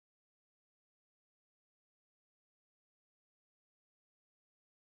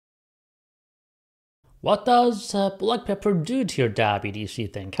What does black pepper do to your diabetes, you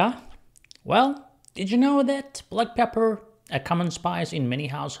think, huh? Well, did you know that black pepper, a common spice in many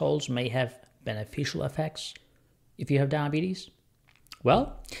households, may have beneficial effects if you have diabetes?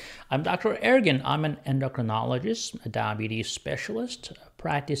 Well, I'm Dr. Ergin. I'm an endocrinologist, a diabetes specialist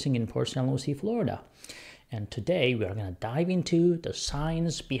practicing in Port St. Lucie, Florida. And today we are going to dive into the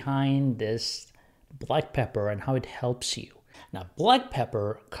science behind this black pepper and how it helps you. Now, black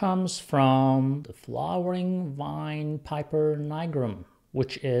pepper comes from the flowering vine piper nigrum,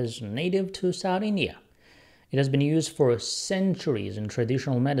 which is native to South India. It has been used for centuries in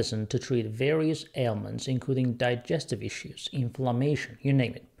traditional medicine to treat various ailments, including digestive issues, inflammation, you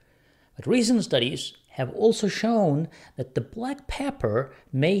name it. But recent studies have also shown that the black pepper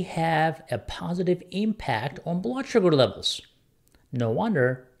may have a positive impact on blood sugar levels. No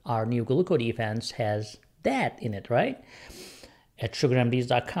wonder our new glucose defense has that in it, right? At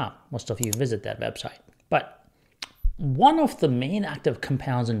sugarmds.com. Most of you visit that website. But one of the main active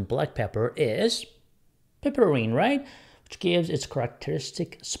compounds in black pepper is piperine, right? Which gives its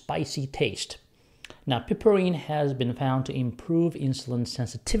characteristic spicy taste. Now, piperine has been found to improve insulin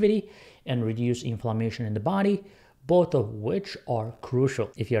sensitivity and reduce inflammation in the body, both of which are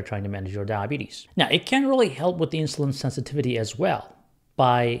crucial if you're trying to manage your diabetes. Now, it can really help with the insulin sensitivity as well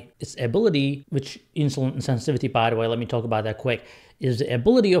by its ability, which insulin sensitivity, by the way, let me talk about that quick, is the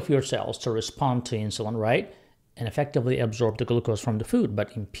ability of your cells to respond to insulin, right? And effectively absorb the glucose from the food.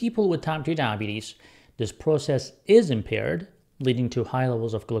 But in people with type 2 diabetes, this process is impaired, leading to high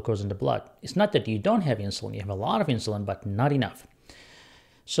levels of glucose in the blood. It's not that you don't have insulin, you have a lot of insulin, but not enough.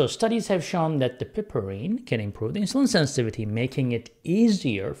 So studies have shown that the piperine can improve the insulin sensitivity, making it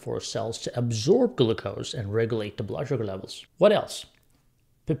easier for cells to absorb glucose and regulate the blood sugar levels. What else?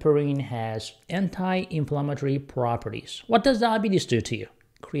 Piperine has anti-inflammatory properties. What does diabetes do to you?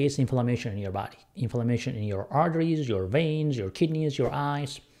 It creates inflammation in your body, inflammation in your arteries, your veins, your kidneys, your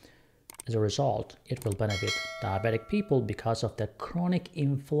eyes. As a result, it will benefit diabetic people because of the chronic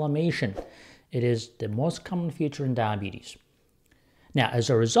inflammation. It is the most common feature in diabetes. Now,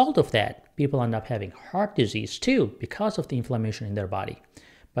 as a result of that, people end up having heart disease too because of the inflammation in their body.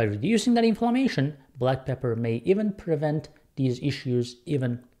 By reducing that inflammation, black pepper may even prevent these issues,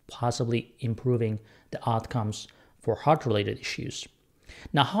 even possibly improving the outcomes for heart-related issues.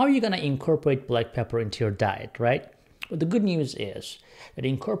 Now, how are you going to incorporate black pepper into your diet, right? Well, the good news is that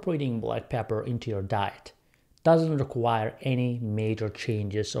incorporating black pepper into your diet doesn't require any major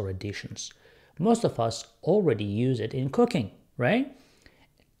changes or additions. Most of us already use it in cooking, right?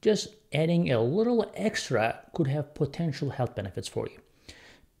 Just adding a little extra could have potential health benefits for you.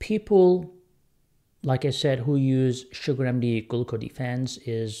 People, like I said, who use SugarMD glucose defense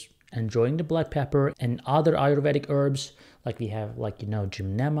is enjoying the black pepper and other Ayurvedic herbs. Like we have,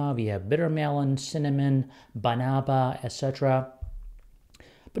 gymnema, we have bitter melon, cinnamon, banaba, etc.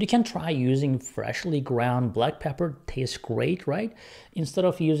 But you can try using freshly ground black pepper. Tastes great, right? Instead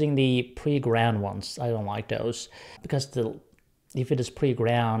of using the pre-ground ones. I don't like those because if it is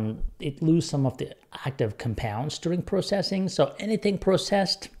pre-ground, it loses some of the active compounds during processing. So anything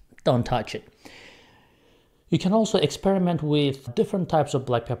processed, don't touch it. You can also experiment with different types of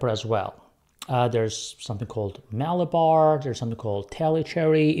black pepper as well. There's something called Malabar, there's something called Tally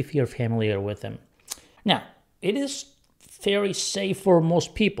Cherry, if you're familiar with them. Now, it is very safe for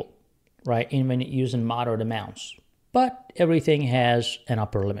most people, right, when used in moderate amounts. But everything has an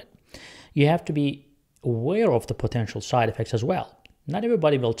upper limit. You have to be aware of the potential side effects as well. Not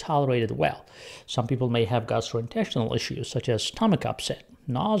everybody will tolerate it well. Some people may have gastrointestinal issues such as stomach upset,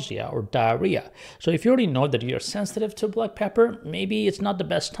 nausea, or diarrhea. So if you already know that you're sensitive to black pepper, maybe it's not the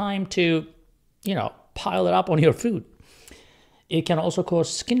best time to, pile it up on your food. It can also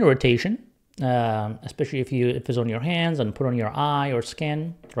cause skin irritation, especially if it's on your hands and put on your eye or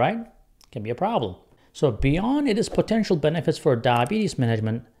skin, right? It can be a problem. So beyond its potential benefits for diabetes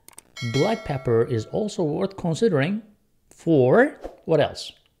management, black pepper is also worth considering for what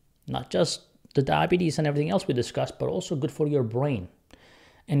else? Not just the diabetes and everything else we discussed, but also good for your brain.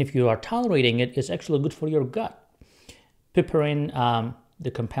 And if you are tolerating it, it's actually good for your gut. Piperine, the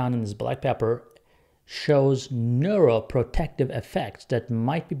compound in this black pepper, shows neuroprotective effects that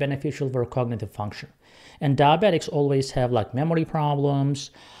might be beneficial for cognitive function. And diabetics always have memory problems.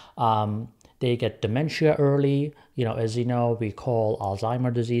 They get dementia early. As you know, we call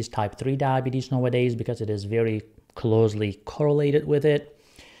Alzheimer's disease type 3 diabetes nowadays because it is very closely correlated with it.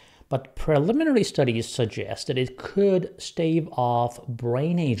 But preliminary studies suggest that it could stave off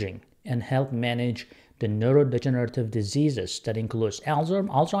brain aging and help manage the neurodegenerative diseases that includes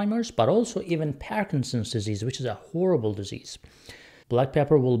Alzheimer's, but also even Parkinson's disease, which is a horrible disease. Black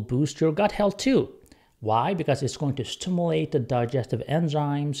pepper will boost your gut health too. Why? Because it's going to stimulate the digestive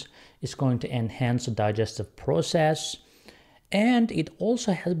enzymes, it's going to enhance the digestive process, and it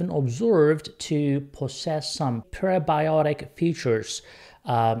also has been observed to possess some prebiotic features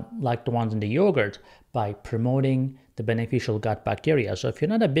like the ones in the yogurt by promoting the beneficial gut bacteria. So if you're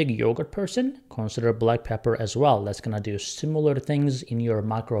not a big yogurt person, consider black pepper as well. That's going to do similar things in your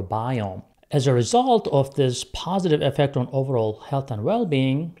microbiome. As a result of this positive effect on overall health and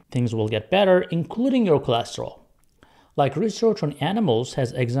well-being, things will get better, including your cholesterol. Like research on animals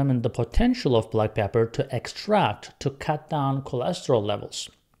has examined the potential of black pepper to extract to cut down cholesterol levels.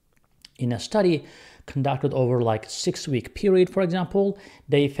 In a study conducted over like 6-week period, for example,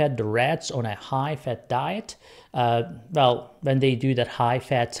 they fed the rats on a high-fat diet. Well, when they do that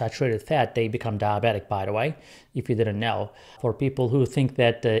high-fat, saturated fat, they become diabetic, by the way, if you didn't know. For people who think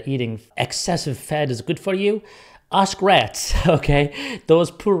that eating excessive fat is good for you, ask rats, okay? Those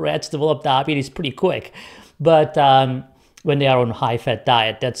poor rats develop diabetes pretty quick. But when they are on a high-fat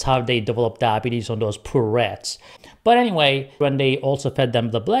diet, that's how they develop diabetes on those poor rats. But anyway, when they also fed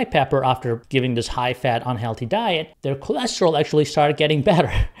them the black pepper after giving this high-fat, unhealthy diet, their cholesterol actually started getting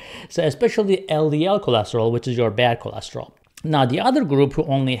better. So especially LDL cholesterol, which is your bad cholesterol. Now, the other group who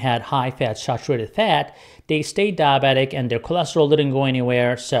only had high-fat, saturated fat, they stayed diabetic and their cholesterol didn't go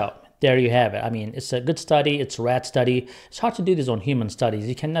anywhere. So there you have it. I mean, it's a good study. It's a rat study. It's hard to do this on human studies.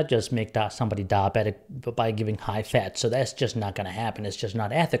 You cannot just make somebody diabetic by giving high fat. So that's just not going to happen. It's just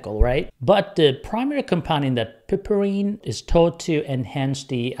not ethical, right? But the primary compound in that piperine is thought to enhance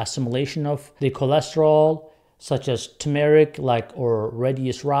the assimilation of the cholesterol, such as turmeric, or red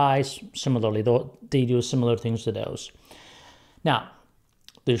yeast rice. Similarly, they do similar things to those. Now,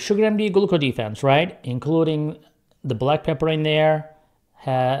 the SugarMD glucodefense, right? Including the black pepper in there,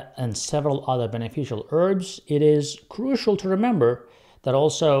 and several other beneficial herbs, it is crucial to remember that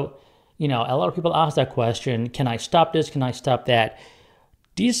also, a lot of people ask that question, can I stop this, can I stop that?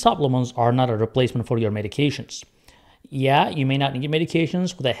 These supplements are not a replacement for your medications. Yeah, you may not need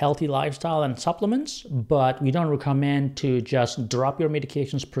medications with a healthy lifestyle and supplements, but we don't recommend to just drop your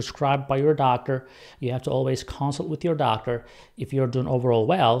medications prescribed by your doctor. You have to always consult with your doctor. If you're doing overall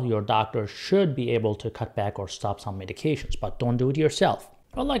well, your doctor should be able to cut back or stop some medications, but don't do it yourself.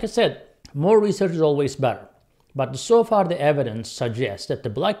 Well, like I said, more research is always better. But so far, the evidence suggests that the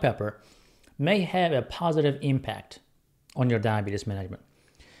black pepper may have a positive impact on your diabetes management.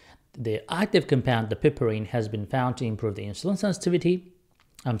 The active compound, the piperine, has been found to improve the insulin sensitivity.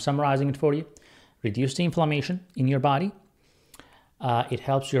 I'm summarizing it for you. Reduce the inflammation in your body. It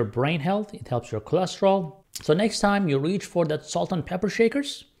helps your brain health. It helps your cholesterol. So next time you reach for that salt and pepper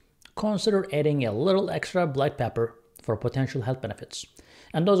shakers, consider adding a little extra black pepper for potential health benefits.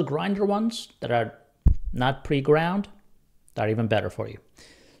 And those grinder ones that are not pre-ground, they're even better for you.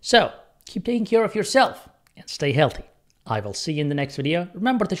 So keep taking care of yourself and stay healthy. I will see you in the next video.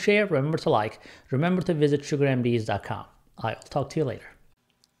 Remember to share, remember to like, remember to visit sugarmds.com. I will talk to you later.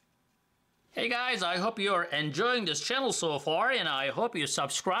 Hey guys, I hope you're enjoying this channel so far, and I hope you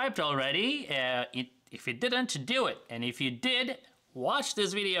subscribed already. If you didn't, do it. And if you did, watch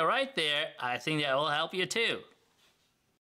this video right there. I think that will help you too.